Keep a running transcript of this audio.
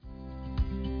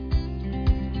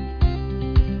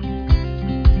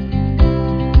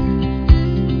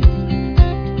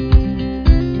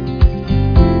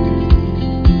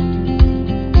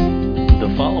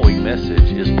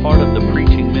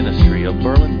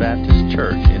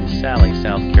Church in Sally,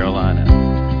 South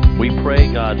Carolina. We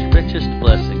pray God's richest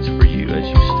blessings for you as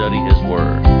you study His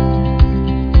Word.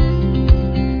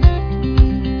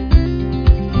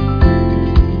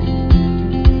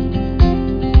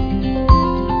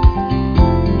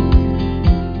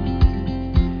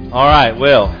 All right,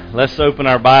 well, let's open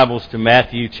our Bibles to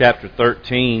Matthew chapter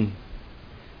 13.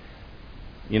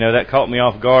 You know, that caught me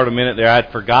off guard a minute there.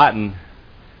 I'd forgotten.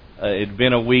 It'd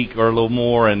been a week or a little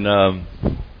more, and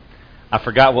I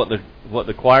forgot what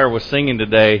the choir was singing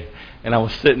today. And I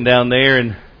was sitting down there,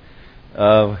 and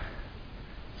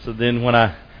so then when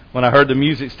I heard the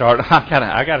music start,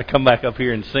 I got to come back up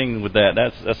here and sing with that.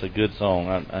 That's a good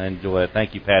song. I enjoy it.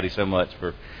 Thank you, Patty, so much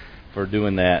for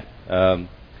doing that.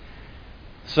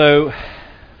 So,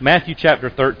 Matthew chapter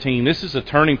 13. This is a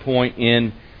turning point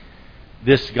in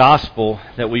this gospel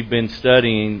that we've been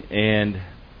studying, and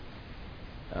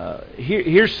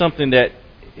here's something that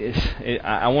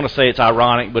I want to say it's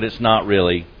ironic, but it's not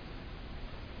really.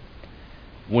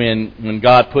 When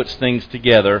God puts things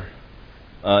together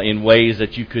in ways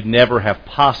that you could never have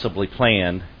possibly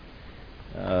planned,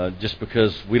 just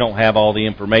because we don't have all the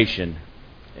information.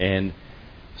 And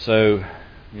so,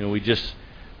 we just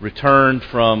returned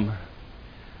from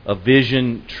a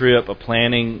vision trip, a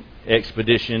planning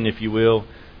expedition, if you will,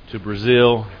 to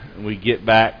Brazil. And we get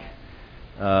back.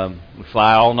 We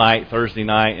fly all night, Thursday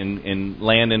night, and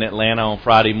land in Atlanta on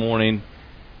Friday morning,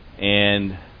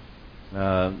 and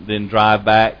then drive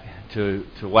back to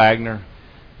Wagner.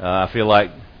 I feel like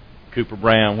Cooper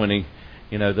Brown when he,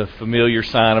 the familiar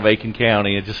sign of Aiken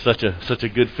County. It's just such a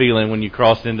good feeling when you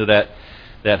cross into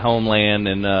that homeland,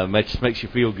 and makes you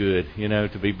feel good,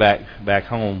 to be back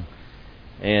home.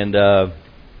 And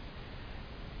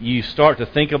you start to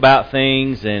think about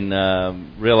things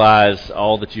and realize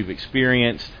all that you've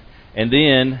experienced, and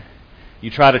then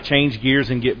you try to change gears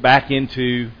and get back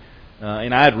into.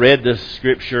 And I had read this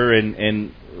scripture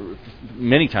and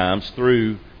many times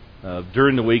through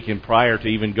during the week and prior to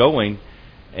even going,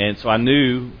 and so I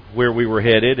knew where we were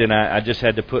headed, and I just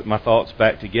had to put my thoughts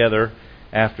back together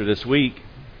after this week.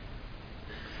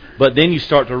 But then you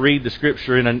start to read the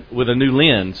scripture with a new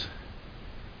lens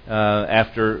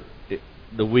after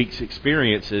the week's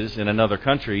experiences in another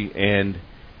country, and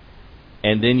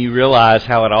then you realize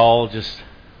how it all just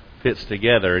fits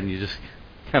together, and you just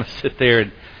kind of sit there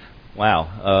and,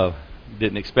 wow,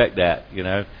 didn't expect that.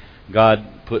 God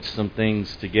puts some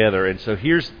things together. And so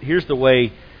here's the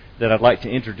way that I'd like to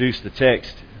introduce the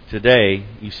text today.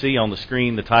 You see on the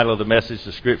screen the title of the message,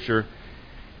 the scripture.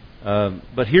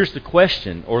 But here's the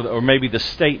question, or maybe the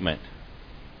statement.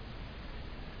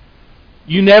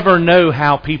 You never know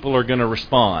how people are going to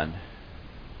respond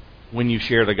when you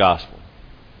share the gospel.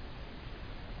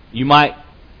 You might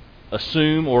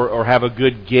assume or have a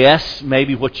good guess,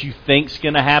 maybe what you think's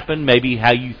going to happen, maybe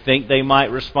how you think they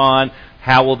might respond,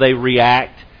 how will they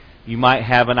react. You might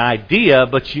have an idea,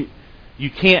 but you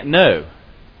can't know.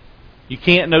 You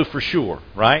can't know for sure,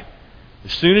 right?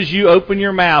 As soon as you open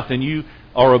your mouth and you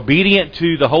are obedient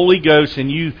to the Holy Ghost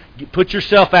and you put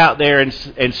yourself out there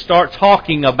and start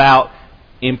talking about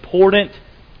important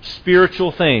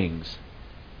spiritual things,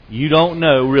 you don't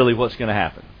know really what's going to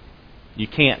happen. You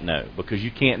can't know, because you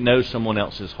can't know someone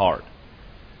else's heart.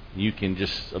 You can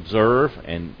just observe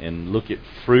and look at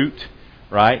fruit,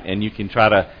 right? And you can try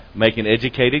to make an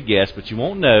educated guess, but you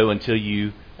won't know until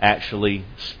you actually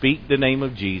speak the name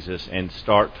of Jesus and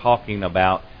start talking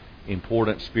about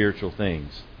important spiritual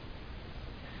things.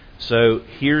 So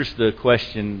here's the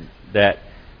question that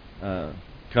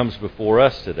comes before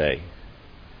us today.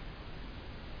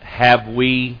 Have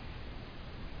we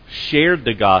shared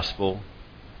the gospel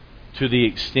to the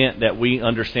extent that we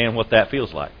understand what that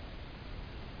feels like?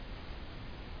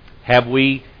 Have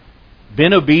we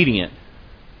been obedient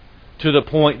to the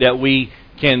point that we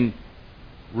can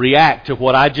react to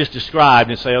what I just described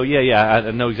and say, oh yeah,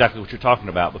 I know exactly what you're talking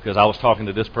about, because I was talking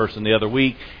to this person the other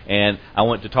week and I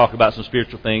went to talk about some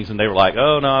spiritual things and they were like,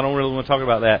 oh no, I don't really want to talk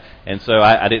about that, and so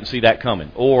I didn't see that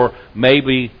coming. Or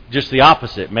maybe just the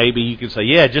opposite. Maybe you can say,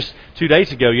 yeah, just 2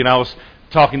 days ago, I was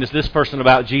talking to this person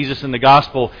about Jesus and the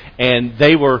gospel, and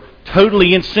they were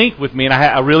totally in sync with me, and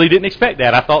I really didn't expect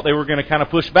that. I thought they were going to kind of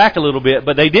push back a little bit,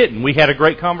 but they didn't. We had a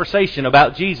great conversation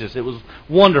about Jesus. It was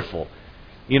wonderful.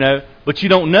 But you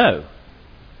don't know.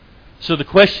 So the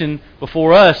question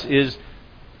before us is,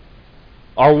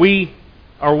 are we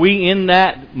in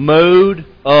that mode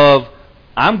of,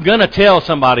 I'm going to tell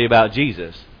somebody about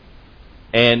Jesus,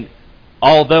 and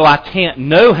although I can't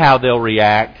know how they'll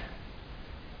react,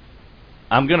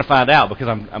 I'm going to find out, because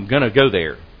I'm going to go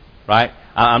there, right?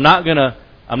 I'm not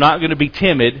going to be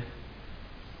timid,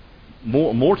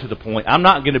 more to the point, I'm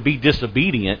not going to be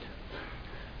disobedient.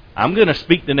 I'm going to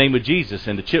speak the name of Jesus,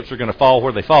 and the chips are going to fall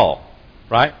where they fall.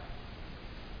 Right?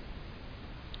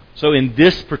 So in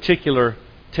this particular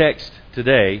text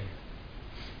today,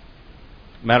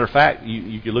 matter of fact,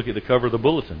 you can look at the cover of the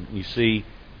bulletin. You see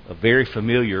a very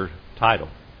familiar title.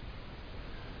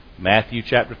 Matthew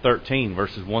chapter 13,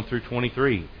 verses 1 through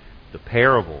 23. The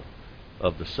parable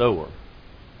of the sower.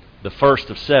 The first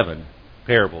of 7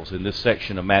 parables in this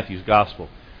section of Matthew's gospel,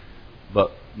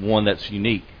 but one that's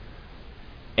unique.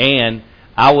 And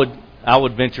I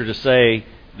would venture to say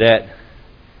that,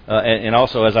 and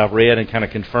also as I've read and kind of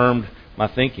confirmed my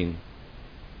thinking,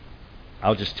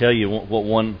 I'll just tell you what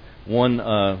one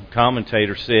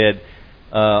commentator said.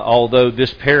 Although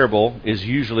this parable is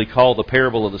usually called the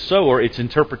parable of the sower, its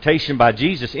interpretation by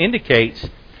Jesus indicates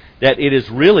that it is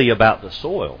really about the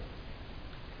soil,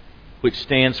 which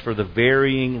stands for the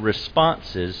varying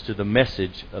responses to the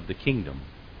message of the kingdom.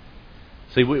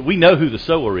 See, we know who the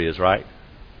sower is, right?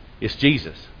 It's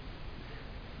Jesus.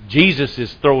 Jesus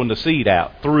is throwing the seed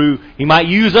out he might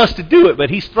use us to do it, but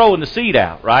He's throwing the seed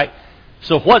out, right?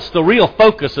 So what's the real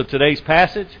focus of today's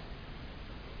passage?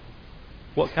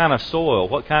 What kind of soil,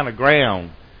 what kind of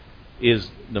ground is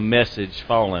the message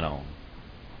falling on?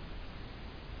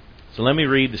 So let me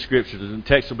read the scripture. The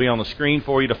text will be on the screen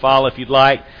for you to follow if you'd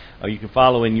like, or you can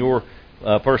follow in your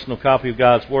personal copy of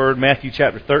God's Word. Matthew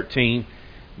chapter 13,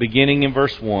 beginning in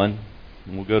verse 1,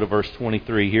 and we'll go to verse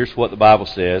 23. Here's what the Bible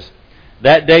says.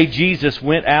 That day Jesus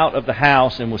went out of the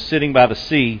house and was sitting by the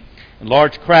sea, and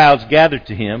large crowds gathered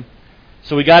to Him.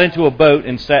 So He got into a boat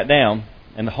and sat down,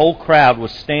 and the whole crowd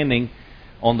was standing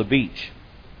on the beach.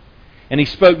 And He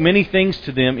spoke many things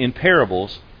to them in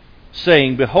parables,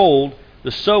 saying, Behold,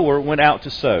 the sower went out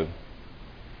to sow.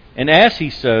 And as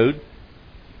he sowed,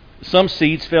 some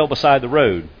seeds fell beside the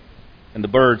road, and the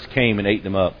birds came and ate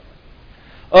them up.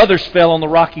 Others fell on the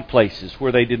rocky places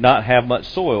where they did not have much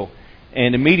soil,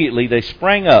 and immediately they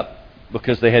sprang up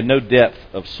because they had no depth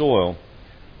of soil.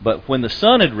 But when the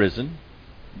sun had risen,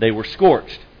 they were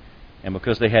scorched, and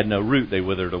because they had no root, they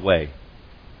withered away.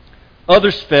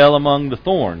 Others fell among the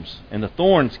thorns, and the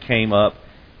thorns came up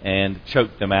and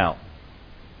choked them out.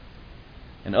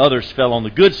 And others fell on the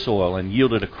good soil and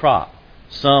yielded a crop,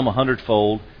 some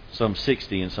 100-fold, some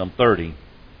 60, and some 30.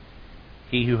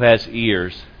 He who has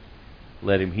ears,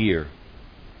 let him hear.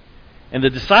 And the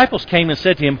disciples came and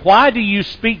said to Him, Why do you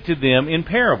speak to them in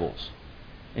parables?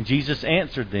 And Jesus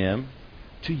answered them,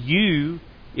 To you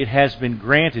it has been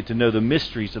granted to know the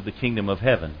mysteries of the kingdom of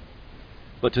heaven,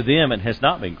 but to them it has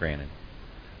not been granted.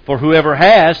 For whoever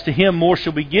has, to him more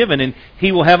shall be given, and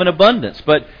he will have an abundance.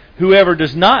 But whoever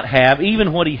does not have,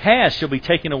 even what he has shall be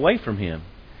taken away from him.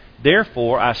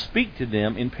 Therefore I speak to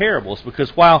them in parables,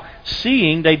 because while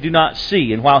seeing they do not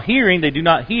see, and while hearing they do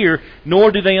not hear,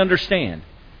 nor do they understand.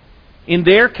 In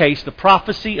their case, the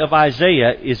prophecy of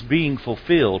Isaiah is being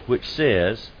fulfilled, which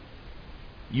says,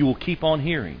 You will keep on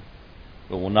hearing,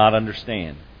 but will not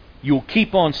understand. You will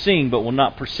keep on seeing, but will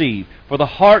not perceive. For the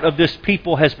heart of this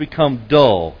people has become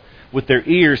dull. With their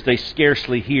ears they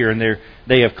scarcely hear, and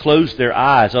they have closed their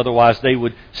eyes. Otherwise they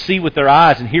would see with their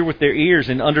eyes, and hear with their ears,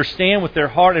 and understand with their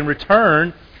heart, and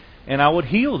return, and I would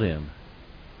heal them.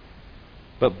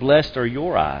 But blessed are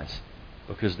your eyes,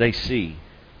 because they see,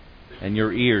 and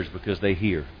your ears, because they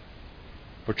hear.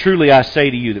 For truly I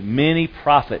say to you that many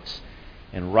prophets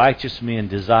and righteous men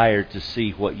desired to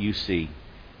see what you see,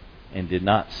 and did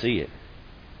not see it,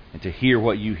 and to hear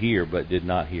what you hear, but did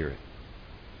not hear it.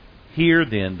 Hear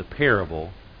then the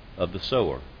parable of the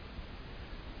sower.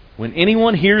 When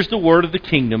anyone hears the word of the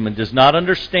kingdom and does not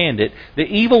understand it, the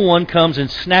evil one comes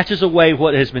and snatches away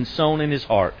what has been sown in his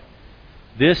heart.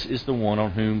 This is the one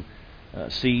on whom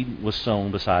seed was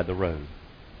sown beside the road.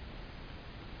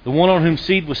 The one on whom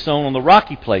seed was sown on the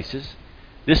rocky places,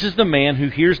 this is the man who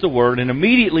hears the word and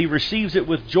immediately receives it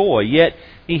with joy, yet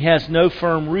he has no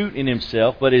firm root in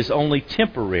himself, but is only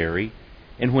temporary.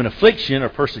 And when affliction or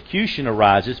persecution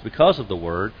arises because of the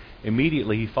word,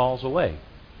 immediately he falls away.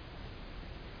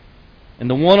 And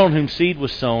the one on whom seed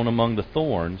was sown among the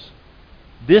thorns,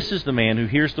 this is the man who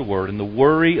hears the word, and the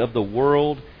worry of the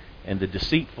world and the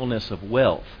deceitfulness of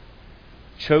wealth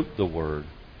choke the word,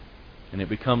 and it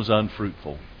becomes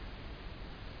unfruitful.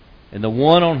 And the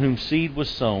one on whom seed was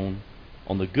sown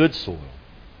on the good soil,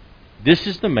 this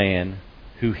is the man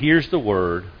who hears the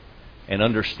word and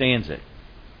understands it,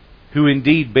 who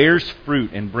indeed bears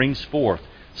fruit and brings forth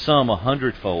some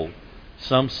 100-fold,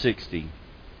 some 60,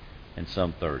 and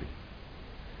some 30.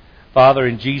 Father,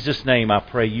 in Jesus' name I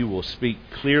pray you will speak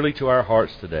clearly to our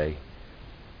hearts today.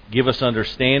 Give us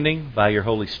understanding by your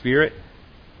Holy Spirit.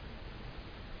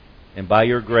 And by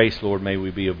your grace, Lord, may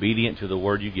we be obedient to the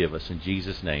word you give us. In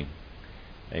Jesus' name,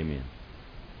 amen.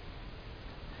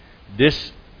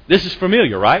 This is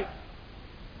familiar, right?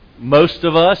 Most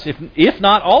of us, if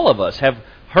not all of us, have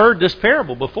heard this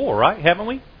parable before, right? Haven't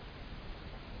we?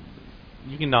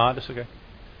 You can nod. It's okay.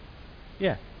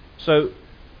 Yeah. So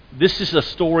this is a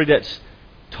story that's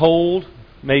told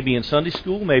maybe in Sunday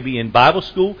school, maybe in Bible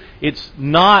school. It's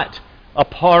not a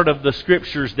part of the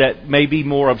Scriptures that may be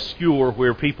more obscure,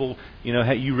 where people,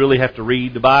 you really have to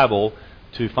read the Bible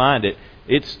to find it.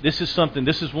 This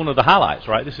is one of the highlights,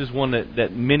 right? This is one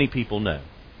that many people know.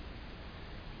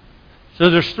 So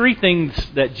there's three things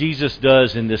that Jesus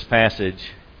does in this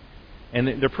passage, and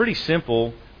they're pretty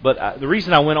simple, but the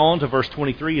reason I went on to verse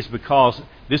 23 is because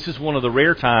this is one of the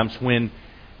rare times when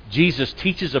Jesus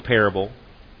teaches a parable,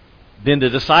 then the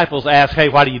disciples ask, hey,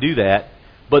 why do you do that?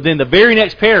 But then the very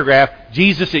next paragraph,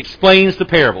 Jesus explains the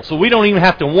parable. So we don't even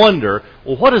have to wonder,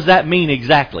 well, what does that mean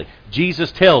exactly?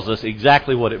 Jesus tells us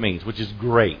exactly what it means, which is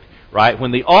great, right?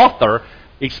 When the author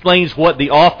explains what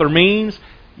the author means,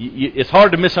 it's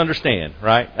hard to misunderstand,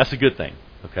 right? That's a good thing,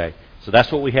 okay? So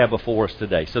that's what we have before us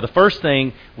today. So the first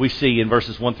thing we see in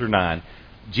verses 1 through 9,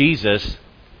 Jesus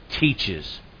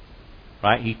teaches,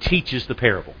 right? He teaches the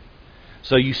parable.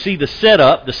 So you see the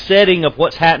setup, the setting of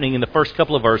what's happening in the first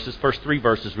couple of verses, first three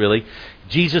verses really.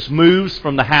 Jesus moves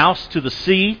from the house to the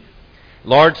sea.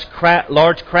 Large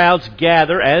crowds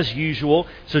gather as usual.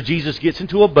 So Jesus gets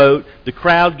into a boat. The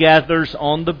crowd gathers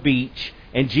on the beach.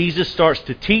 And Jesus starts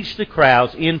to teach the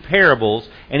crowds in parables.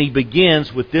 And he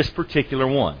begins with this particular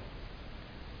one.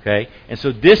 Okay? And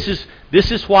so this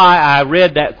is why I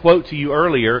read that quote to you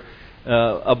earlier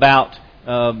about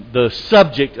the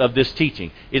subject of this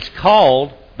teaching. It's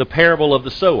called the parable of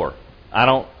the sower.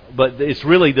 But it's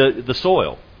really the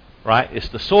soil, right? It's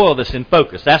the soil that's in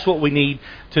focus. That's what we need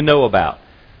to know about.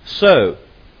 So,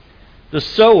 the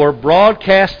sower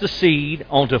broadcasts the seed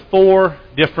onto 4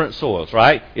 different soils,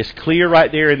 right? It's clear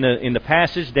right there in the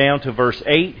passage down to verse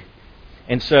 8.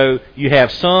 And so you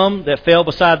have some that fell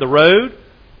beside the road,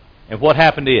 and what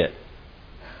happened to it?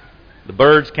 The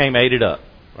birds came, ate it up,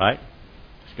 right?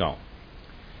 It's gone.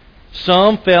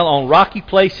 Some fell on rocky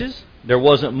places. There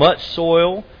wasn't much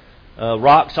soil,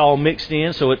 rocks all mixed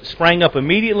in, so it sprang up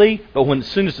immediately. But as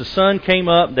soon as the sun came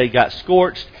up, they got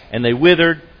scorched and they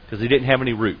withered because they didn't have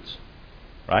any roots.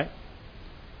 Right?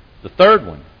 The third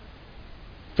one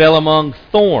fell among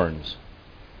thorns.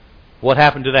 What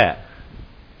happened to that?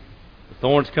 The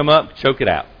thorns come up, choke it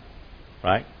out.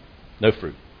 Right? No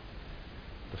fruit.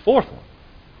 The fourth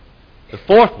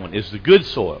one is the good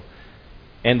soil.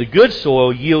 And the good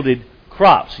soil yielded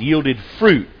crops, yielded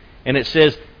fruit. And it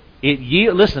says,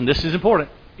 listen, this is important.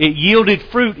 It yielded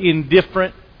fruit in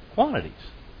different quantities.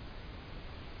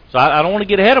 So I don't want to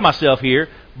get ahead of myself here,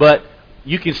 but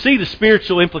you can see the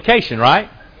spiritual implication, right?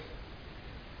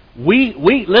 We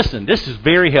listen, this is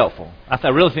very helpful. I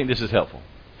really think this is helpful.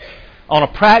 On a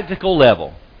practical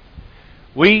level,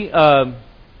 we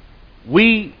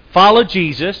follow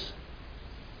Jesus.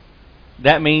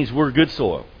 That means we're good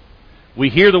soil. We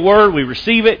hear the word, we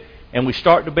receive it, and we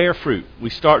start to bear fruit. We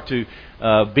start to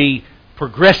be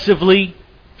progressively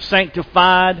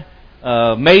sanctified,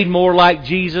 made more like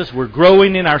Jesus. We're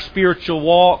growing in our spiritual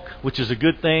walk, which is a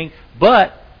good thing.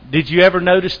 But did you ever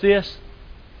notice this?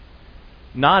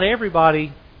 Not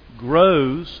everybody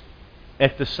grows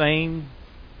at the same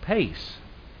pace.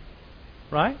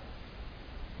 Right?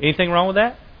 Anything wrong with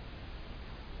that?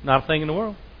 Not a thing in the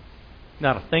world.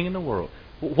 Not a thing in the world.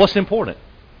 What's important?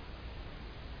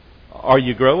 Are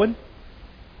you growing?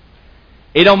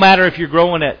 It don't matter if you're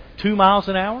growing at 2 miles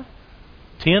an hour,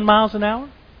 10 miles an hour,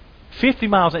 50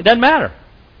 miles an hour. It doesn't matter.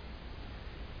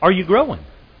 Are you growing?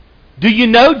 Do you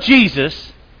know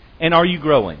Jesus, and are you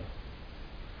growing?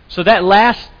 So that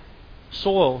last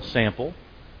soil sample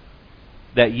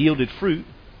that yielded fruit,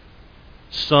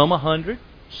 some 100,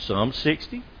 some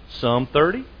 60, some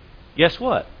 30, guess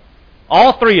what?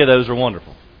 All 3 of those are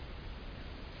wonderful.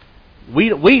 We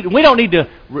don't need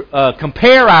to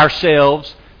compare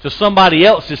ourselves to somebody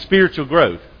else's spiritual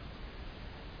growth.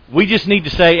 We just need to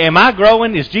say, am I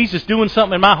growing? Is Jesus doing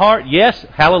something in my heart? Yes.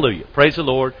 Hallelujah. Praise the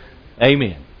Lord.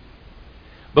 Amen.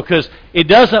 Because it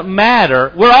doesn't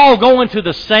matter. We're all going to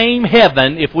the same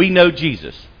heaven if we know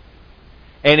Jesus.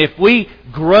 And if we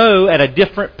grow at a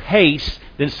different pace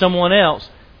than someone else,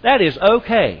 that is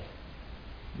okay.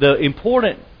 The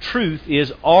important truth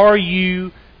is, are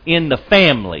you in the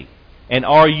family? And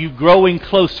are you growing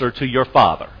closer to your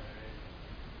Father?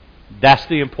 That's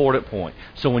the important point.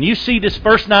 So when you see this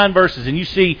first 9 verses and you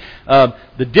see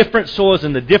the different soils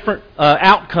and the different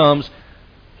outcomes,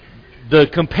 the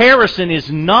comparison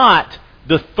is not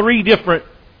the three different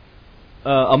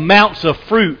amounts of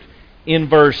fruit in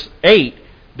verse 8,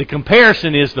 the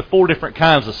comparison is the four different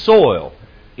kinds of soil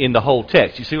in the whole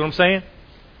text. You see what I'm saying?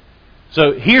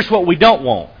 So here's what we don't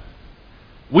want.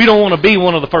 We don't want to be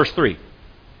one of the first three.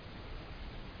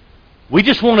 We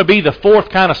just want to be the fourth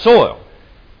kind of soil.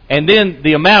 And then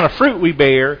the amount of fruit we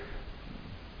bear,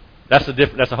 that's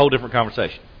a whole different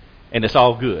conversation. And it's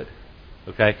all good.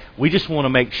 Okay? We just want to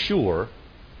make sure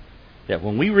that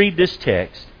when we read this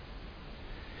text,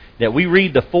 that we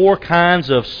read the four kinds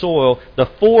of soil, the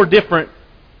four different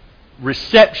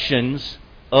receptions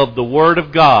of the Word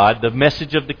of God, the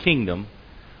message of the kingdom.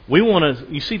 We want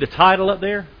to, you see the title up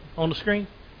there on the screen?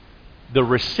 The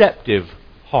receptive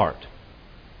heart.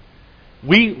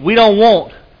 We don't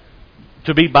want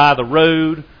to be by the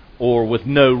road or with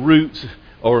no roots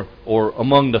or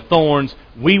among the thorns.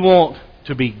 We want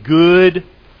to be good,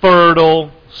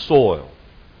 fertile soil.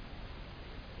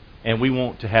 And we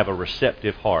want to have a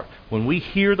receptive heart. When we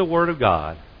hear the Word of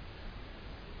God,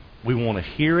 we want to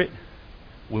hear it,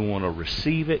 we want to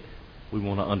receive it, we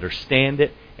want to understand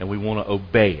it, and we want to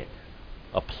obey it,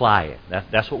 apply it.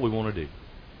 That's what we want to do.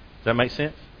 Does that make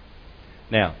sense?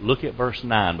 Now, look at verse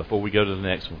 9 before we go to the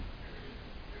next one.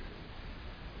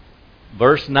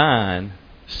 Verse 9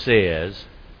 says,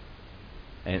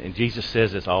 and Jesus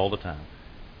says this all the time,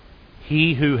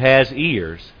 he who has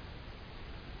ears,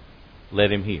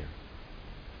 let him hear.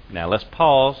 Now let's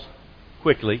pause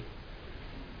quickly.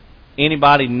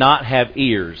 Anybody not have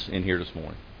ears in here this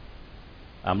morning?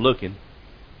 I'm looking.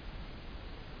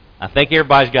 I think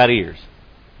everybody's got ears,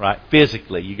 right?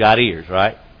 Physically, you got ears,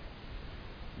 right?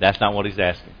 That's not what he's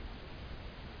asking.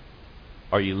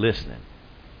 Are you listening?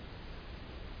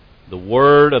 The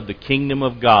word of the kingdom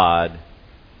of God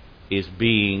is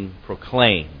being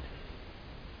proclaimed.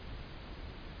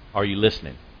 Are you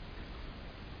listening?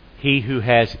 He who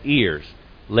has ears,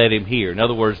 let him hear. In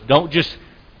other words, don't just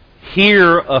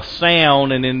hear a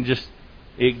sound and then just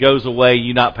it goes away,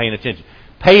 you're not paying attention.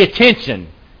 Pay attention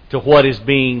to what is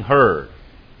being heard.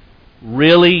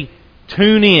 Really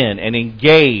tune in and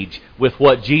engage with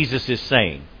what Jesus is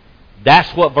saying.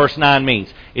 That's what verse 9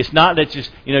 means. It's not that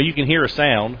just, you can hear a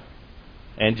sound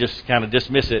and just kind of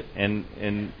dismiss it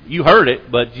and you heard it,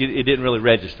 but it didn't really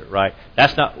register, right?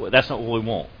 That's not what we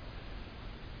want.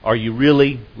 Are you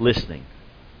really listening?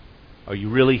 Are you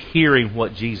really hearing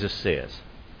what Jesus says?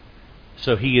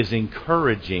 So he is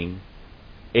encouraging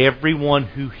everyone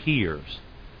who hears.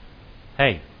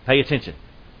 Hey, pay attention.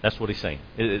 That's what he's saying.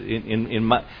 In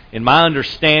my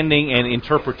understanding and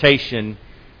interpretation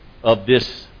of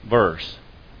this verse,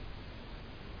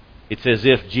 it's as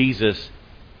if Jesus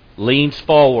leans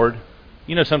forward.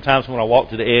 Sometimes when I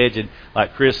walk to the edge and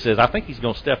like Chris says, I think he's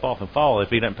going to step off and fall if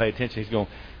he doesn't pay attention. He's going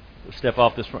to step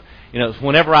off this front.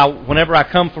 Whenever I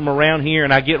come from around here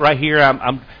and I get right here,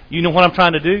 I'm you know what I'm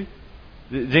trying to do?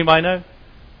 Does anybody know?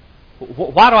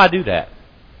 Why do I do that?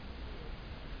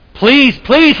 Please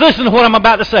listen to what I'm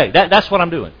about to say. That's what I'm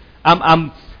doing.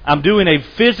 I'm doing a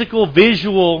physical,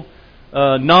 visual,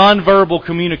 nonverbal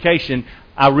communication.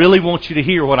 I really want you to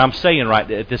hear what I'm saying right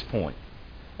at this point.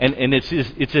 And it's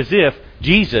as if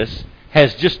Jesus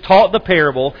has just taught the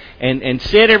parable and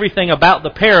said everything about the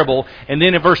parable, and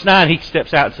then in verse 9 he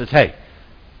steps out and says, hey,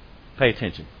 pay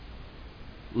attention.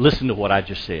 Listen to what I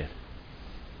just said.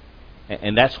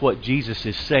 And that's what Jesus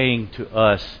is saying to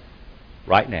us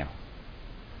right now.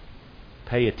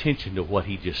 Pay attention to what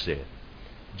he just said.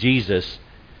 Jesus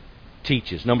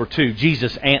teaches. Number 2,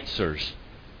 Jesus answers.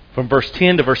 From verse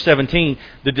 10 to verse 17,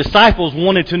 the disciples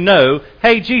wanted to know,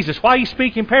 hey Jesus, why are you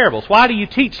speaking parables? Why do you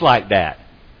teach like that?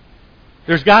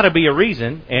 There's got to be a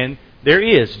reason, and there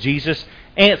is. Jesus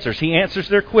answers. He answers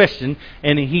their question,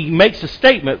 and he makes a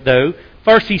statement, though.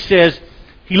 First he says,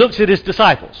 he looks at his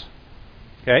disciples,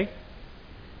 okay?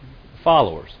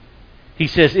 Followers. He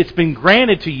says, it's been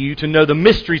granted to you to know the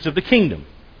mysteries of the kingdom.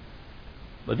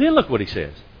 But then look what he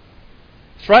says.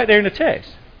 It's right there in the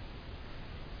text.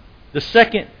 The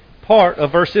second part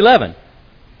of verse 11.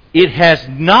 It has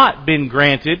not been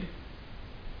granted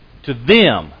to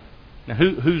them. Now,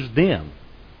 who's them?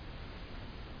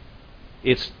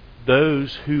 It's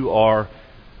those who are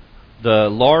the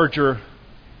larger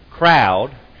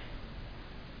crowd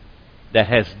that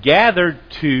has gathered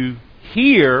to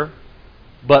hear,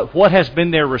 but what has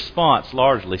been their response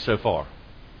largely so far?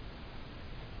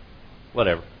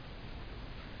 Whatever.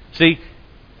 See,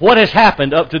 what has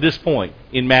happened up to this point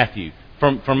in Matthew?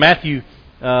 From Matthew,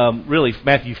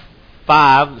 Matthew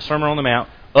 5, the Sermon on the Mount,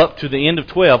 up to the end of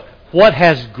 12, what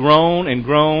has grown and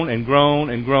grown and grown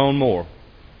and grown more?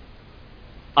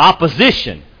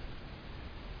 Opposition.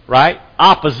 Right?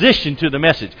 Opposition to the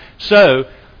message. So,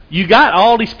 You got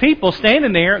all these people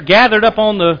standing there, gathered up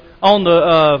on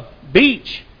the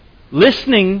beach,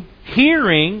 listening,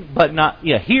 hearing, but not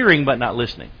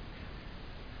listening.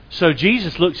 So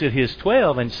Jesus looks at his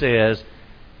 12 and says,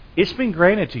 it's been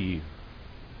granted to you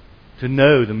to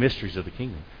know the mysteries of the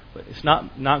kingdom, but it's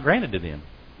not granted to them.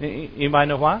 Anybody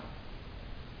know why?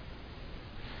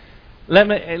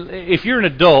 If you're an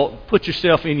adult, put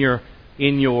yourself in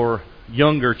your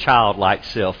younger childlike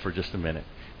self for just a minute.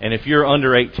 And if you're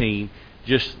under 18,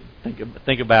 just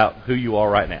think about who you are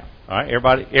right now. All right,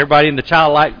 everybody in the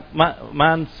childlike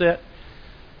mindset.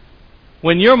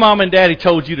 When your mom and daddy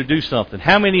told you to do something,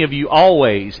 how many of you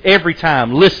always, every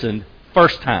time, listened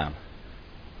first time?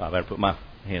 I better put my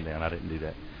hand down. I didn't do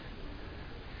that.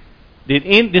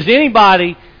 Does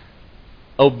anybody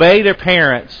obey their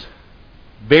parents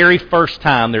very first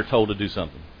time they're told to do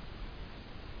something?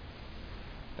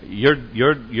 Your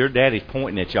daddy's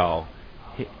pointing at y'all.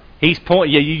 He's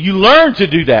pointing. You learn to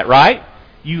do that, right?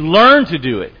 You learn to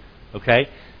do it. Okay.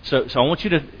 So I want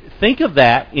you to think of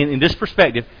that in this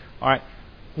perspective. All right.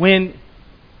 When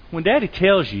Daddy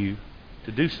tells you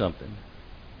to do something,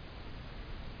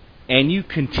 and you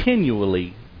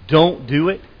continually don't do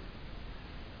it,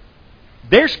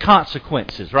 there's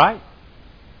consequences, right?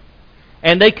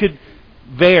 And they could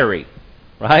vary,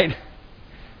 right?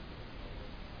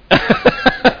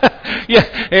 Yeah,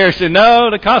 Harrison, no,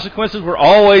 the consequences were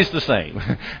always the same.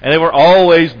 And they were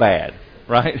always bad,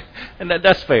 right? And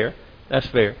that's fair. That's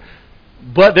fair.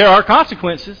 But there are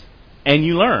consequences, and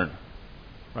you learn,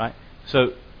 right?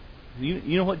 So,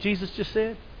 you know what Jesus just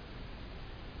said?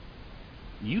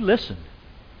 You listened.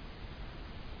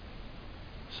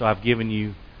 So I've given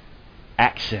you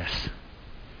access.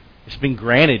 It's been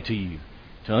granted to you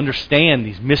to understand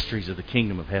these mysteries of the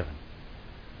kingdom of heaven.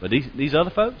 But these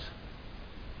other folks,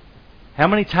 how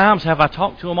many times have I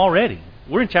talked to them already?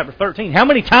 We're in chapter 13. How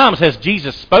many times has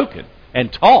Jesus spoken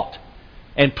and taught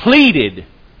and pleaded?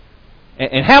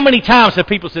 And how many times have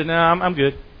people said, no, I'm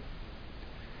good?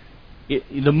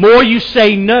 The more you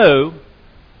say no,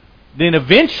 then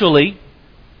eventually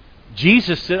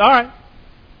Jesus said, all right,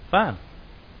 fine.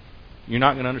 You're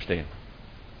not going to understand.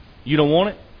 You don't want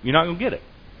it, you're not going to get it.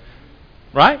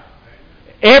 Right?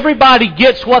 Everybody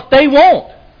gets what they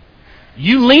want.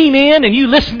 You lean in and you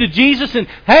listen to Jesus and,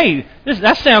 hey,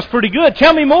 that sounds pretty good.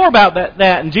 Tell me more about that.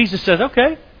 And Jesus says,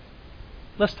 okay,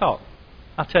 let's talk.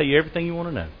 I'll tell you everything you want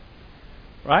to know.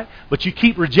 Right? But you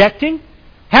keep rejecting.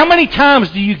 How many times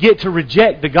do you get to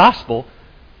reject the gospel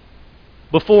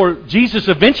before Jesus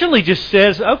eventually just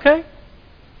says, okay,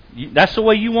 that's the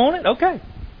way you want it? Okay.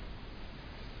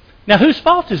 Now, whose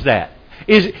fault is that?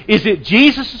 Is it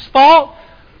Jesus' fault?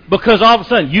 Because all of a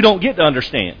sudden you don't get to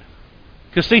understand.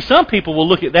 Because, see, some people will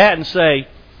look at that and say,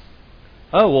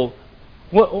 oh, well,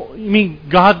 what, you mean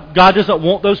God doesn't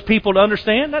want those people to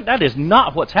understand? That is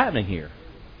not what's happening here.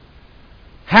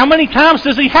 How many times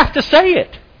does He have to say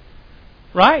it?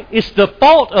 Right? It's the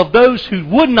fault of those who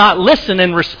would not listen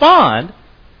and respond,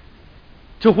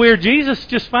 to where Jesus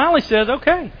just finally says,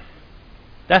 okay,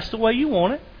 that's the way you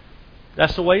want it.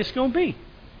 That's the way it's going to be.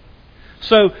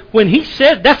 So when He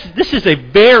said, this is a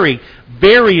very,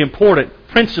 very important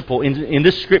principle in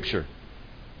this Scripture.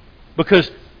 Because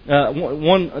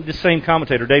the same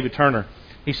commentator, David Turner,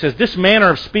 he says, this manner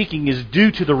of speaking is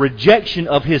due to the rejection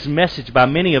of His message by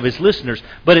many of His listeners,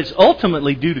 but it's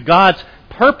ultimately due to God's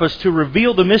purpose to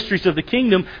reveal the mysteries of the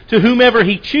kingdom to whomever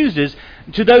He chooses.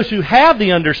 To those who have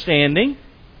the understanding,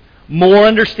 more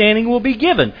understanding will be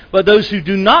given. But those who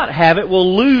do not have it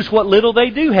will lose what little they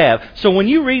do have. So when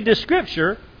you read this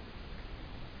Scripture,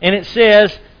 and it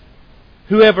says,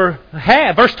 whoever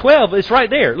has, verse 12, it's right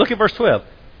there. Look at verse 12.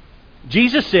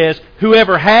 Jesus says,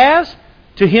 whoever has,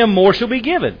 to him more shall be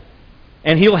given,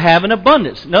 and he'll have an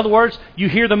abundance. In other words, you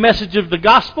hear the message of the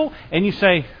gospel, and you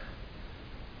say,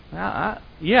 I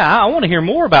want to hear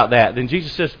more about that. Then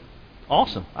Jesus says,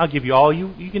 awesome, I'll give you all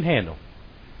you can handle.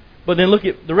 But then look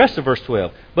at the rest of verse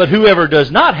 12. But whoever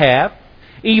does not have,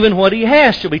 even what he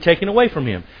has shall be taken away from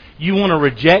him. You want to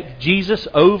reject Jesus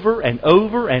over and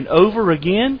over and over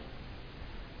again?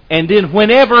 And then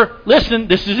whenever, listen,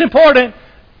 this is important,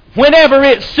 whenever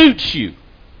it suits you.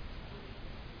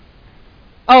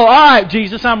 Oh, all right,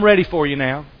 Jesus, I'm ready for you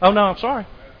now. Oh, no, I'm sorry.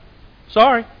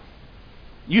 Sorry.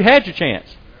 You had your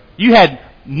chance. You had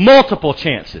multiple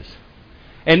chances.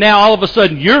 And now all of a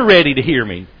sudden you're ready to hear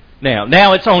me now.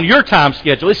 Now it's on your time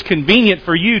schedule. It's convenient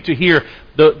for you to hear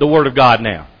the Word of God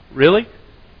now. Really?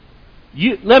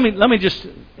 Let me just,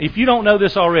 if you don't know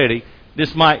this already,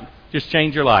 this might just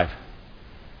change your life.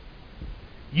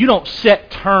 You don't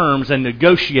set terms and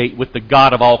negotiate with the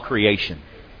God of all creation.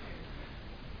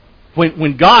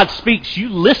 When God speaks, you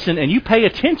listen and you pay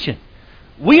attention.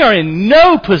 We are in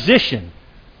no position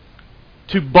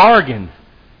to bargain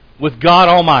with God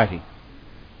Almighty.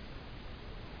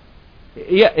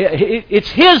 It's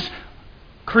His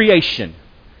creation.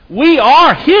 We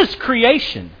are His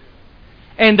creation.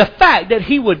 And the fact that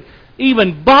He would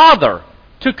even bother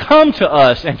to come to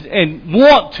us and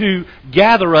want to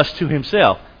gather us to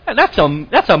Himself, that's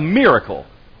a miracle.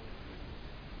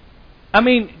 I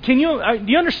mean, do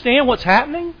you understand what's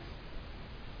happening?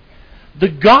 The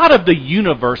God of the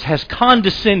universe has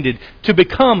condescended to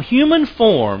become human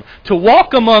form, to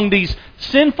walk among these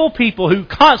sinful people who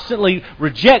constantly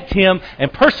reject Him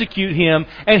and persecute Him,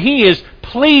 and He is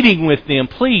pleading with them,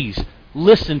 please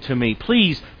listen to me,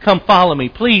 please come follow me,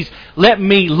 please let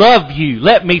me love you,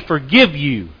 let me forgive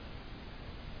you.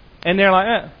 And they're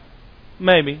like,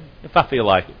 maybe, if I feel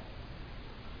like it.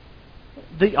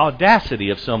 The audacity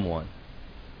of someone.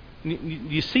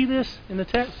 You see this in the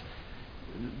text?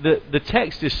 The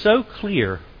text is so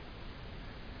clear.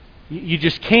 You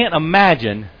just can't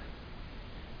imagine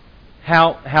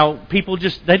how people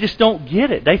just don't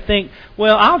get it. They think,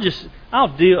 well,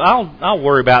 I'll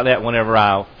worry about that whenever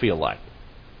I feel like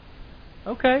it.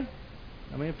 Okay.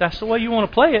 I mean, if that's the way you want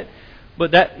to play it,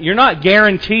 but that you're not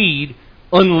guaranteed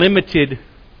unlimited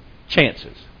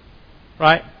chances.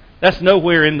 Right? That's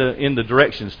nowhere in the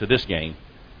directions to this game.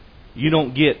 You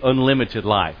don't get unlimited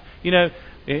life. You know,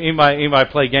 anybody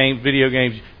play games, video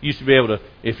games, used to be able to,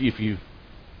 if you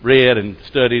read and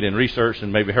studied and researched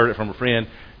and maybe heard it from a friend,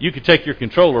 you could take your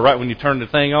controller right when you turn the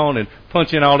thing on and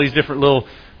punch in all these different little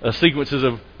sequences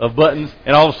of buttons,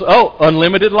 and all of a sudden,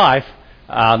 unlimited life.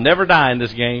 I'll never die in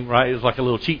this game, right? It was like a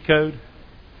little cheat code.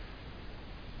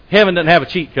 Heaven doesn't have a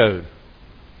cheat code.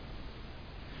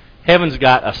 Heaven's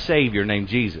got a Savior named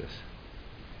Jesus.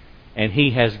 And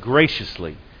He has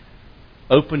graciously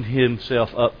opened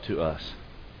Himself up to us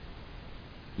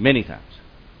many times.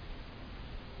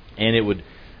 And it would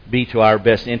be to our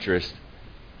best interest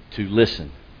to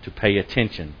listen, to pay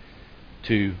attention,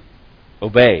 to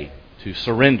obey, to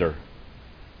surrender.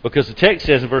 Because the text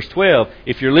says in verse 12,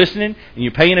 if you're listening and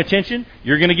you're paying attention,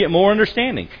 you're going to get more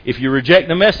understanding. If you reject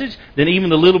the message, then even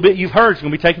the little bit you've heard is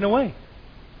going to be taken away.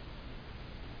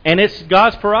 And it's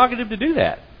God's prerogative to do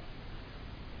that.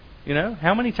 You know,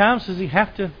 how many times does He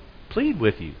have to plead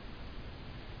with you?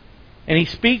 And He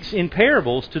speaks in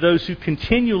parables to those who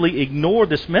continually ignore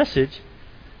this message.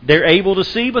 They're able to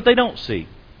see, but they don't see.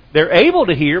 They're able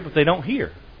to hear, but they don't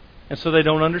hear. And so they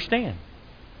don't understand.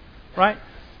 Right?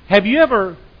 Have you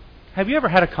ever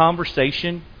had a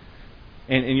conversation,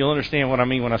 and you'll understand what I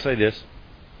mean when I say this.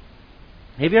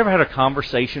 Have you ever had a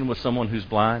conversation with someone who's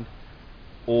blind?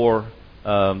 Or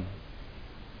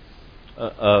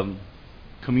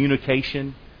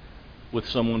communication with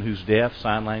someone who's deaf,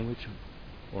 sign language?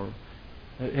 Or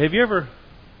have you ever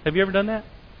done that?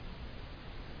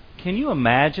 Can you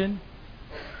imagine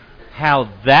how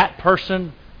that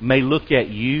person may look at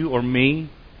you or me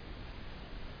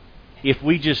if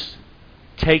we just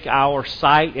take our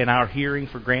sight and our hearing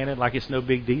for granted like it's no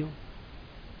big deal?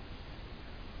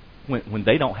 When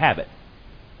they don't have it.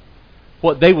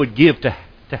 What they would give to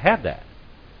have that.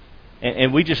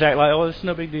 And we just act like, oh, it's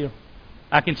no big deal.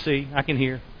 I can see, I can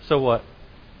hear, so what?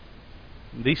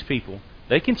 These people,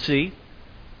 they can see,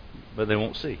 but they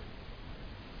won't see.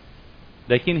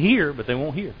 They can hear, but they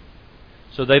won't hear.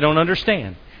 So they don't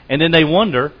understand. And then they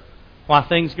wonder why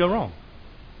things go wrong.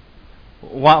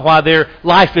 Why their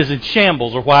life is in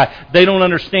shambles, or why they don't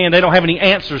understand, they don't have any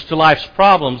answers to life's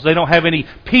problems. They don't have any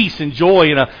peace and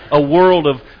joy in a world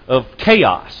of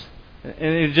chaos.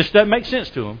 And it just doesn't make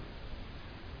sense to them.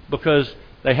 Because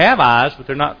they have eyes, but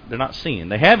they're not seeing.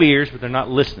 They have ears, but they're not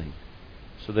listening.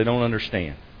 So they don't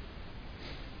understand.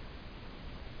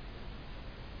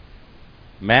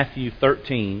 Matthew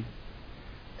 13,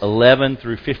 11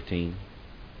 through 15,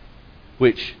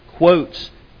 which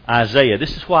quotes Isaiah.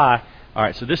 This is why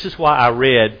I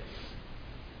read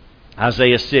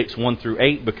Isaiah 6, 1 through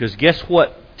 8, because guess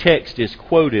what text is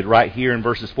quoted right here in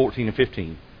verses 14 and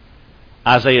 15?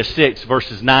 Isaiah 6,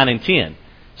 verses 9 and 10.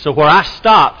 So where I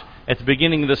stopped at the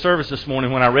beginning of the service this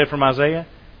morning when I read from Isaiah,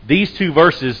 these two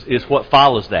verses is what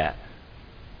follows that.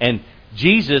 And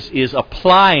Jesus is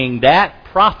applying that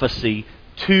prophecy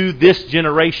to this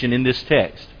generation in this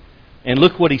text. And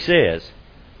look what He says.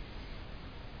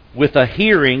 With a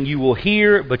hearing you will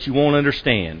hear, but you won't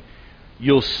understand.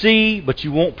 You'll see, but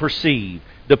you won't perceive.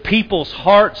 The people's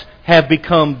hearts have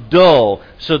become dull,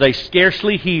 so they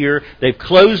scarcely hear. They've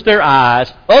closed their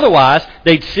eyes. Otherwise,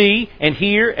 they'd see and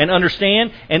hear and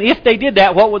understand. And if they did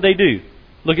that, what would they do?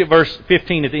 Look at verse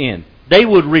 15 at the end. They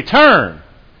would return,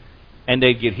 and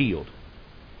they'd get healed.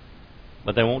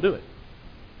 but they won't do it.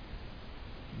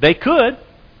 They could,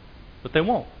 but they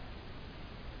won't.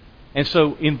 And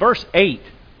so in verse 8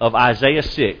 of Isaiah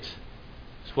 6,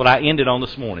 that's what I ended on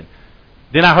this morning.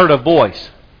 Then I heard a voice.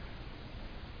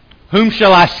 Whom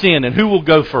shall I send, and who will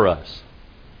go for us?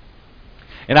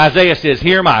 And Isaiah says,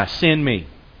 here am I, send me.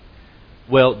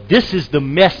 Well, this is the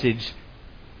message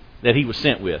that he was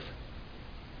sent with.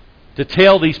 To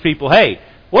tell these people, hey,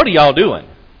 what are y'all doing?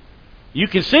 You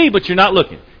can see, but you're not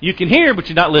looking. You can hear, but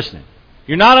you're not listening.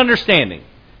 You're not understanding.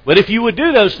 But if you would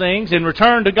do those things and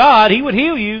return to God, He would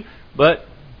heal you. But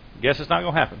guess it's not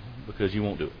going to happen because you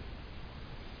won't do it.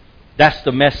 That's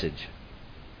the message.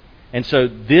 And so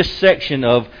this section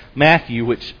of Matthew,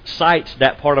 which cites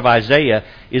that part of Isaiah,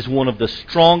 is one of the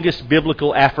strongest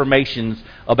biblical affirmations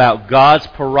about God's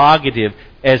prerogative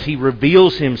as He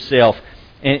reveals Himself.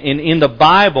 And in the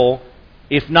Bible,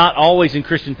 if not always in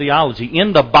Christian theology,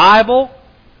 in the Bible,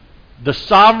 the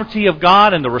sovereignty of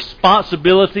God and the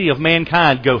responsibility of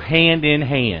mankind go hand in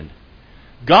hand.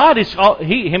 God is,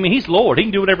 He's Lord. He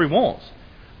can do whatever He wants.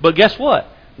 But guess what?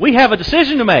 We have a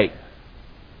decision to make.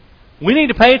 We need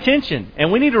to pay attention,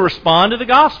 and we need to respond to the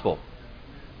gospel.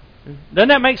 Doesn't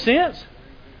that make sense?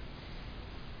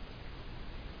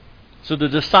 So the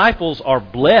disciples are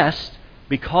blessed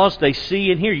because they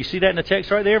see and hear. You see that in the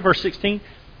text right there, verse 16?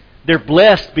 They're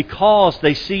blessed because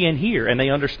they see and hear, and they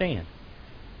understand.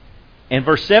 And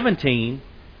verse 17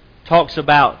 talks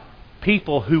about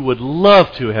people who would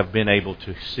love to have been able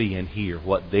to see and hear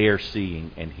what they're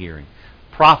seeing and hearing.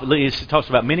 It talks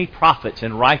about many prophets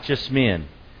and righteous men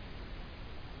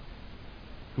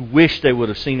who wish they would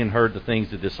have seen and heard the things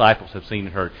the disciples have seen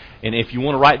and heard. And if you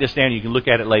want to write this down, you can look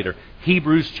at it later.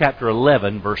 Hebrews chapter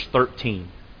 11, verse 13.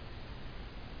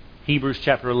 Hebrews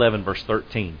chapter 11, verse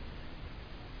 13.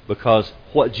 Because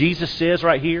what Jesus says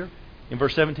right here in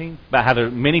verse 17, about how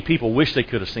many people wish they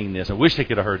could have seen this and wish they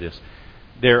could have heard this.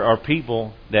 There are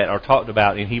people that are talked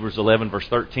about in Hebrews 11, verse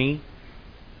 13,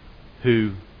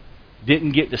 who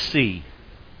didn't get to see.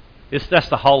 That's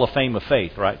the Hall of Fame of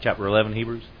Faith, right? Chapter 11,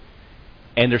 Hebrews.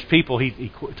 And there's people he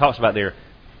talks about there.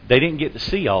 They didn't get to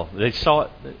see all. They saw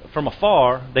it from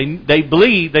afar. They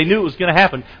believed. They knew it was going to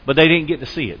happen, but they didn't get to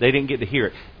see it. They didn't get to hear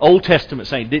it. Old Testament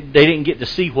saying they didn't get to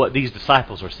see what these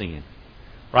disciples are seeing.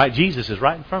 Right? Jesus is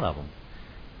right in front of them.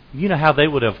 You know how they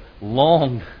would have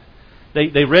longed.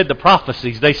 They read the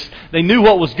prophecies. They knew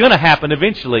what was going to happen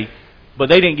eventually, but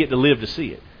they didn't get to live to see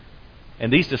it.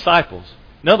 And these disciples,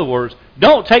 in other words,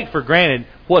 don't take for granted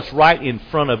what's right in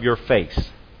front of your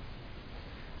face.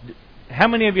 How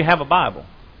many of you have a Bible?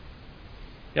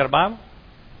 You got a Bible?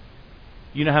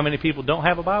 You know how many people don't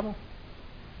have a Bible?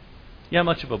 You know how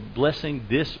much of a blessing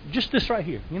this right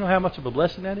here. You know how much of a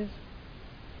blessing that is?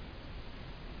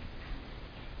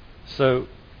 So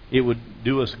it would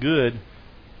do us good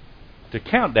to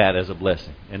count that as a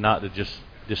blessing and not to just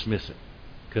dismiss it.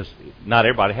 Because not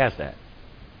everybody has that.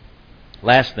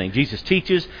 Last thing, Jesus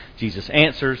teaches, Jesus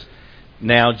answers,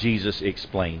 now Jesus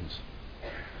explains.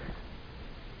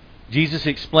 Jesus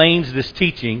explains this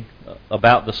teaching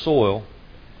about the soil,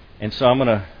 and so I'm going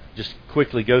to just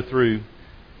quickly go through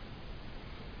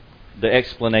the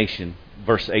explanation,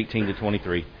 verse 18 to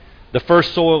 23. The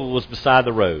first soil was beside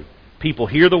the road. People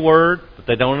hear the word, but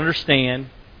they don't understand,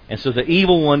 and so the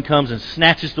evil one comes and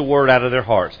snatches the word out of their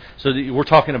hearts. So we're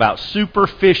talking about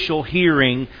superficial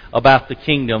hearing about the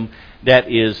kingdom that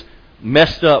is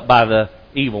messed up by the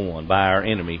evil one, by our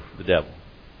enemy, the devil.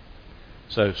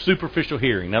 So superficial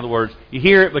hearing. In other words, you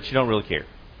hear it, but you don't really care.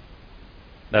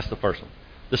 That's the first one.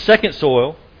 The second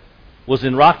soil was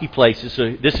in rocky places.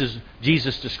 So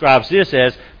Jesus describes this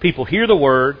as people hear the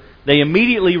word, they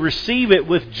immediately receive it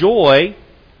with joy,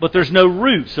 but there's no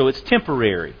root, so it's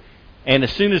temporary. And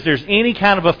as soon as there's any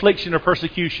kind of affliction or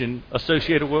persecution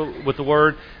associated with the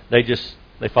word, they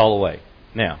fall away.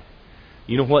 Now,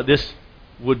 you know what this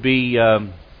would be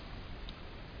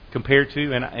compared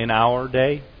to in our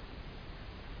day?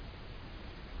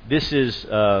 This is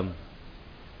an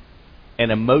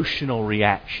emotional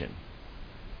reaction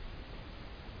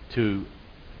to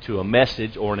a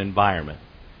message or an environment.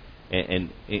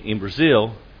 And in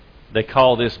Brazil, they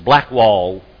call this black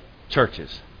wall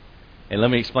churches. And let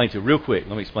me explain to you real quick.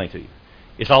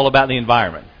 It's all about the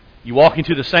environment. You walk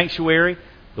into the sanctuary,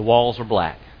 the walls are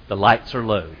black. The lights are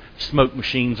low. Smoke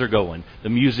machines are going. The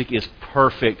music is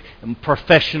perfect. And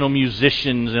professional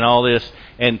musicians and all this.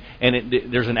 And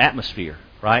there's an atmosphere,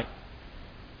 right?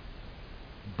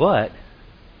 But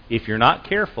if you're not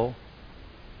careful,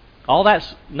 all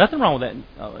that's nothing wrong with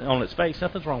that on its face.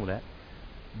 Nothing's wrong with that.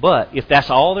 But if that's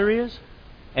all there is,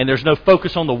 and there's no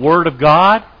focus on the Word of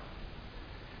God,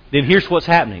 then here's what's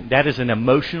happening. That is an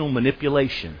emotional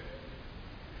manipulation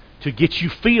to get you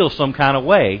feel some kind of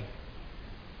way.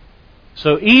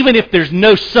 So even if there's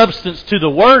no substance to the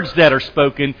words that are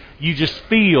spoken, you just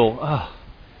feel,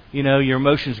 your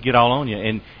emotions get all on you.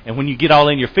 And when you get all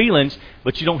in your feelings,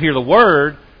 but you don't hear the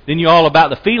word, then you're all about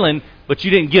the feeling, but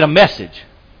you didn't get a message.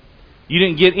 You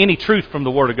didn't get any truth from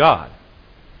the Word of God.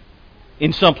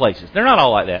 In some places. They're not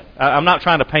all like that. I'm not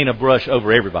trying to paint a brush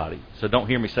over everybody, so don't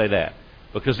hear me say that.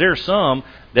 Because there are some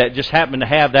that just happen to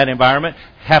have that environment,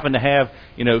 happen to have,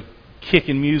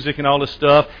 kicking music and all this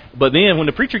stuff. But then when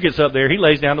the preacher gets up there, he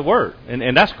lays down the Word.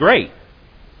 And that's great.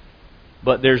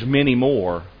 But there's many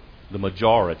more, the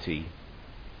majority,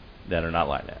 that are not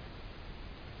like that.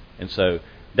 And so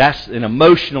that's an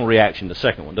emotional reaction, the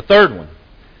second one. The third one,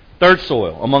 third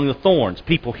soil, among the thorns.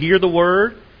 People hear the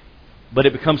Word, but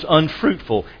it becomes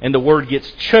unfruitful, and the Word gets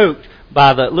choked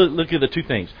by look at the two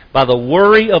things, by the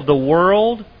worry of the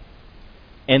world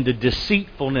and the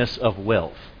deceitfulness of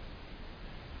wealth.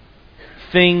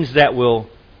 Things that will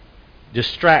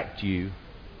distract you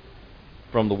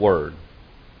from the Word.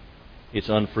 It's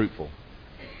unfruitful.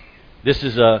 This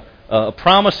is a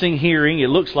promising hearing, it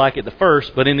looks like at the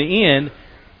first, but in the end,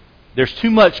 there's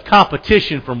too much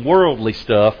competition from worldly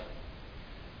stuff,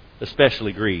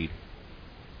 especially greed.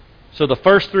 So the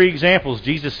first three examples,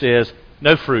 Jesus says,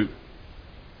 no fruit.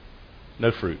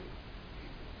 No fruit.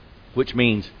 Which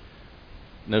means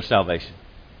no salvation.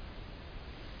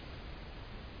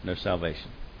 No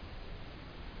salvation.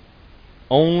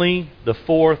 Only the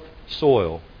fourth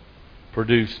soil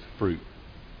produced fruit.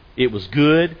 It was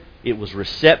good. It was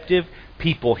receptive.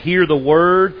 People hear the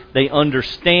Word. They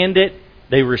understand it.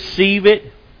 They receive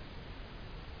it.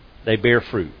 They bear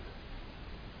fruit.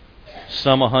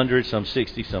 Some 100, some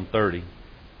 60, some 30.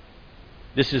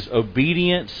 This is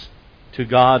obedience to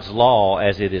God's law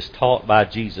as it is taught by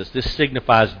Jesus. This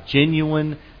signifies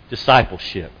genuine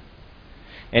discipleship.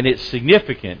 And it's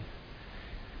significant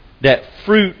that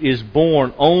fruit is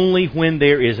born only when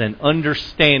there is an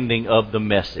understanding of the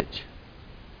message.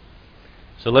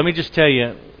 So let me just tell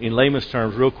you in layman's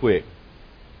terms real quick.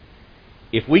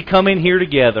 If we come in here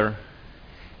together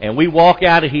and we walk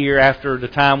out of here after the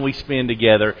time we spend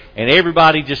together and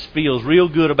everybody just feels real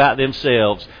good about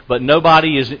themselves, but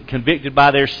nobody is convicted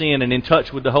by their sin and in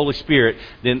touch with the Holy Spirit,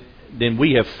 then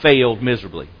we have failed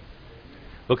miserably.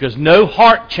 Because no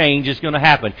heart change is going to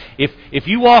happen. If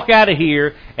you walk out of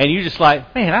here and you're just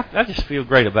like, man, I just feel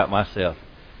great about myself,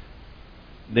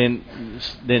 then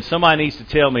somebody needs to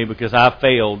tell me, because I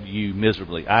failed you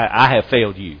miserably. I have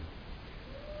failed you.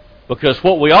 Because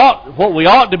what we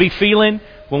ought to be feeling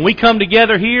when we come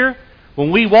together here,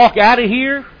 when we walk out of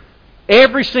here,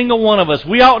 every single one of us,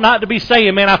 we ought not to be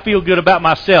saying, man, I feel good about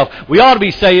myself. We ought to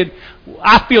be saying,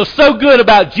 I feel so good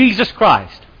about Jesus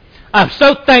Christ. I'm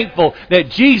so thankful that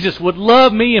Jesus would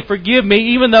love me and forgive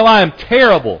me even though I am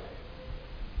terrible.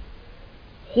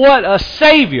 What a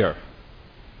Savior.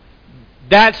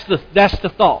 That's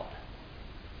the thought.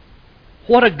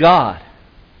 What a God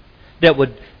that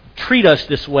would treat us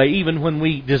this way even when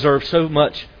we deserve so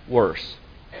much worse.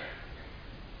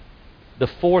 The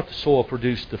fourth soil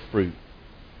produced the fruit.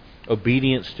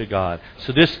 Obedience to God.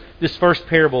 So this first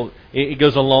parable, it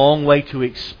goes a long way to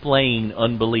explain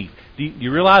unbelief. Do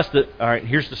you realize that? All right,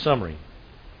 here's the summary.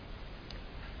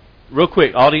 Real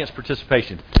quick, audience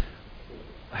participation.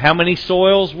 How many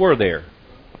soils were there?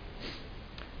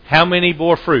 How many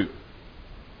bore fruit?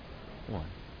 1.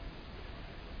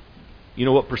 You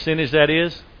know what percentage that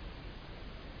is?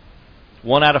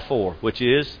 1 out of 4, which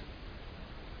is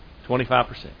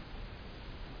 25%.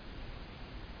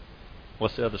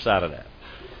 What's the other side of that?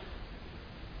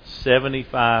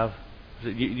 75.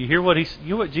 You hear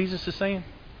what Jesus is saying?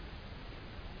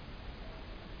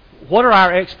 What are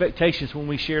our expectations when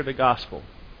we share the gospel?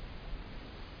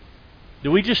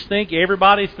 Do we just think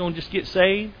everybody's going to just get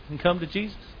saved and come to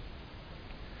Jesus?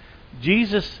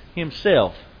 Jesus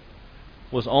himself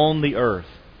was on the earth.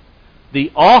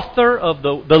 The author of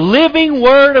the living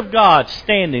Word of God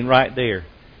standing right there.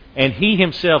 And he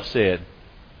himself said,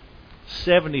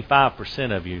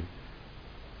 75% of you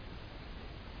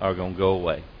are going to go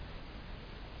away.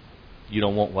 You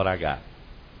don't want what I got.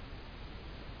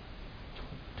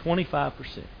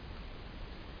 25%.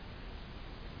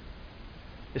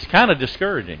 It's kind of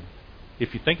discouraging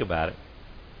if you think about it.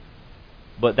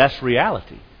 But that's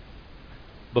reality.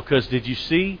 Because did you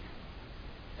see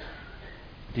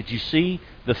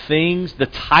the things, the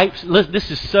types? This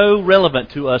is so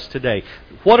relevant to us today.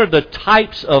 What are the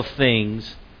types of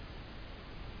things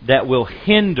that will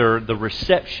hinder the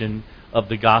reception of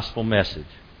the gospel message?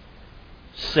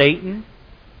 Satan,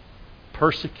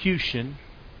 persecution,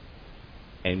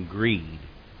 and greed.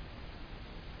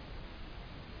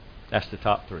 That's the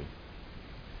top three.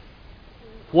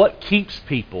 What keeps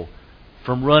people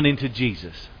from running to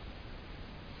Jesus?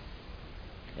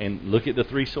 And look at the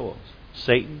three soils: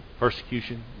 Satan,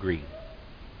 persecution, greed.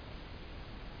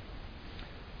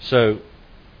 So,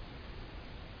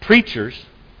 preachers,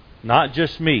 not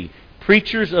just me,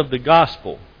 preachers of the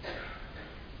gospel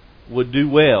would do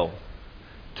well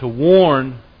to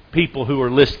warn people who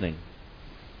are listening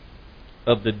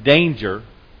of the danger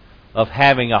of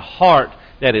having a heart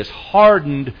that is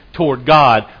hardened toward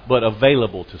God but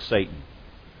available to Satan.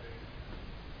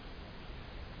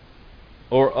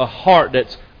 Or a heart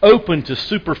that's open to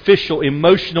superficial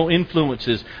emotional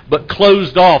influences but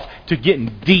closed off to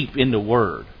getting deep in the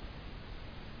Word.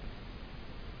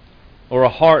 Or a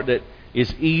heart that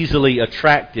is easily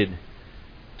attracted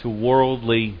to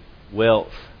worldly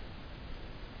wealth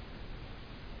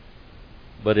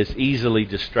but is easily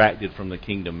distracted from the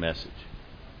kingdom message.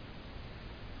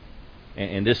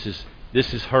 And this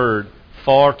is heard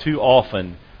far too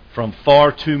often from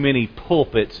far too many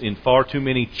pulpits in far too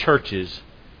many churches.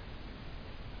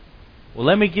 Well,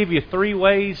 let me give you 3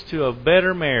 ways to a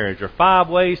better marriage, or 5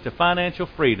 ways to financial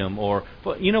freedom, or,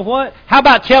 you know what? How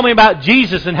about tell me about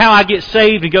Jesus and how I get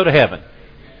saved and go to heaven?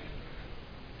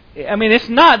 I mean, it's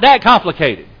not that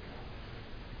complicated.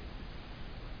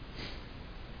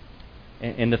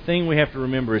 And the thing we have to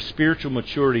remember is spiritual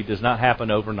maturity does not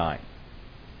happen overnight.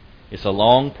 It's a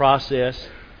long process.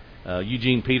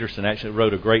 Eugene Peterson actually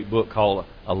wrote a great book called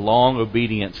A Long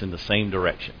Obedience in the Same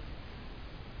Direction.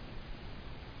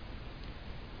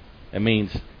 That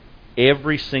means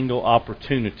every single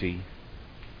opportunity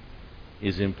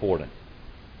is important.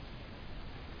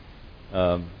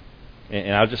 And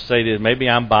I'll just say this, maybe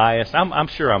I'm biased. I'm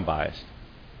sure I'm biased.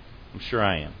 I'm sure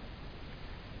I am.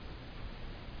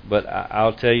 But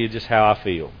I'll tell you just how I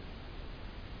feel.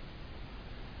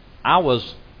 I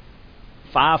was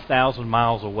 5,000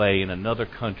 miles away in another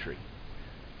country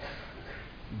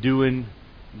doing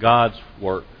God's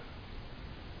work.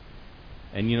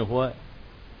 And you know what?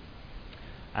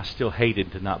 I still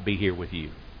hated to not be here with you.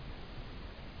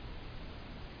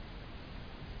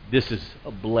 This is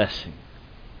a blessing.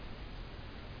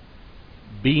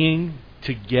 Being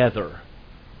together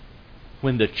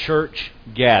when the church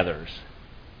gathers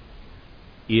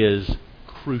is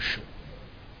crucial.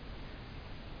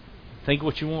 Think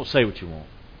what you want, say what you want.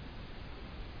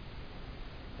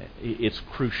 It's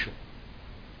crucial.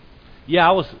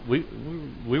 Yeah, we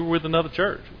were with another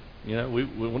church. You know, we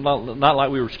were not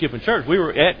like we were skipping church. We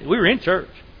were in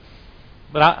church,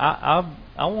 but I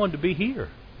wanted to be here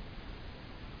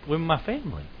with my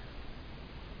family.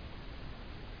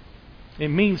 It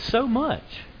means so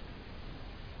much.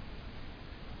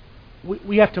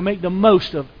 We have to make the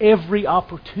most of every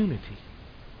opportunity,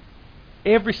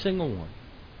 every single one.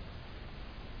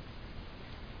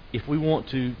 If we want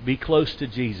to be close to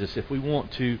Jesus, if we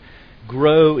want to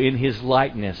grow in His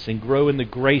likeness and grow in the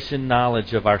grace and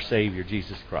knowledge of our Savior,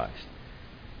 Jesus Christ,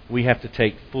 we have to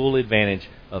take full advantage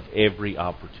of every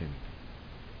opportunity.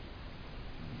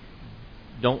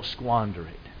 Don't squander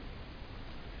it.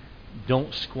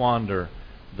 Don't squander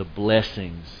the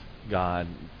blessings God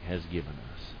has given us.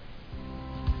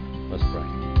 Let's pray.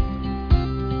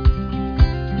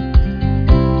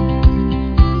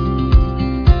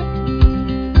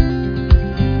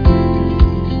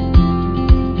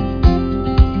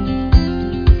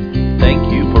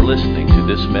 Listening to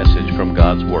this message from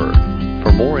God's Word.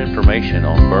 For more information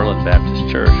on Berlin Baptist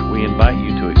Church, we invite you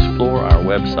to explore our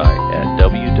website at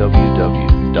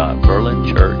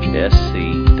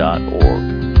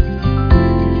www.berlinchurchsc.org.